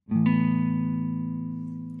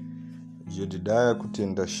Jedediah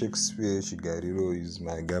Kutenda Shakespeare Chigariro is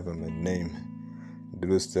my government name.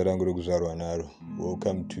 Ndiro zita rangu rekuzvarwa naro.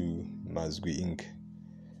 Welcome to Mazwi Inc.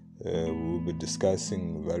 We will be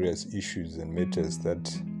discussing various issues and matters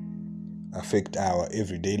that affect our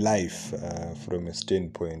everyday life from a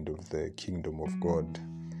standpoint of the kingdom of God.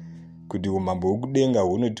 Kuti umambo hwekudenga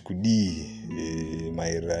hunoti kudii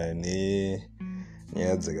maererano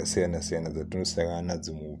nenyaya dzakasiyana-siyana dzatinosangana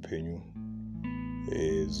nadzo muupenyu.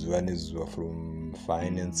 Zuva nezuva, from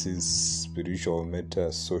finances, spiritual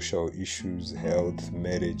matters, social issues, health,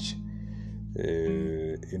 marriage,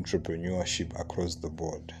 entrepreneurship across the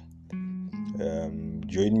board.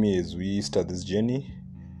 Join me as we start this journey.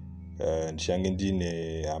 Ndichange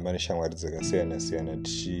ndine hama neshamwari dzakasiyana-siyana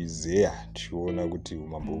tichizeya tichiona kuti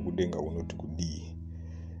umambo hwekudenga hunoti kudii.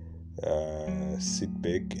 Sit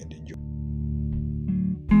back and enjoy.